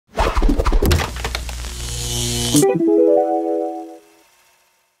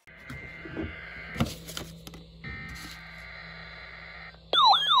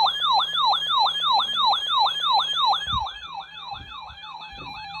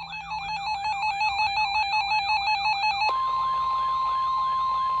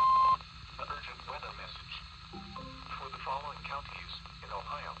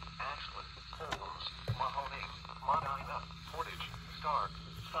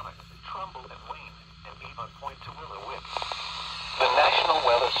The National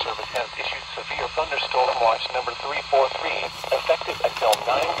Weather Service has issued severe thunderstorm watch number 343, effective until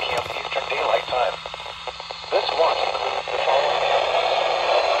 9 p.m. Eastern Daylight Time. This watch includes the following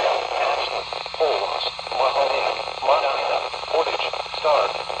Ashland, Holmes, Mahoning, Medina, Portage,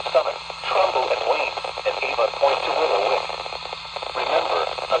 Stark, Summit, Trumbull and Wayne, and Avon Point to Willowick. Remember,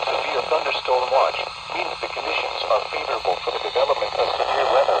 a severe thunderstorm watch means the conditions are favorable for the development of severe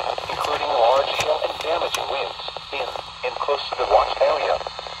weather, including large hail and damaging winds in and close to the watched area.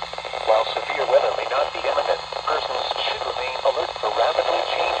 While severe weather may not be imminent, persons should remain alert for rapidly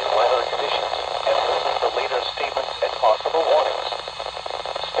changing weather conditions and listen to later statements and possible warnings.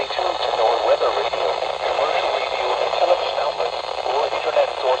 Stay tuned to NOAA Weather Radio, commercial radio and television outlets, or internet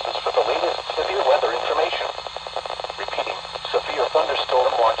sources for the latest severe weather information. Repeating, severe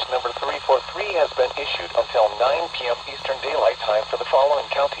thunderstorm watch number 343 has been issued until 9 p.m. Eastern Daylight Time for the following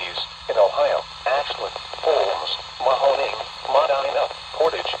counties in Ohio: Ashland, Holmes, Mahoning, Medina,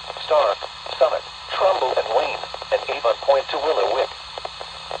 Portage, Stark, Summit, Trumbull and Wayne, and Avon Point to Willowick.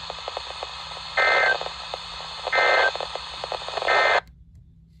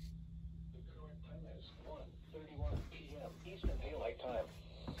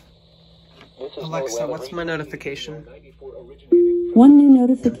 Alexa, what's my notification? One new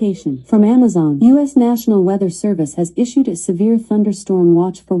notification from Amazon. U.S. National Weather Service has issued a severe thunderstorm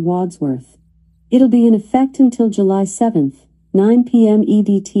watch for Wadsworth. It'll be in effect until July 7th, 9 p.m.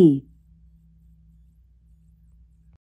 EDT.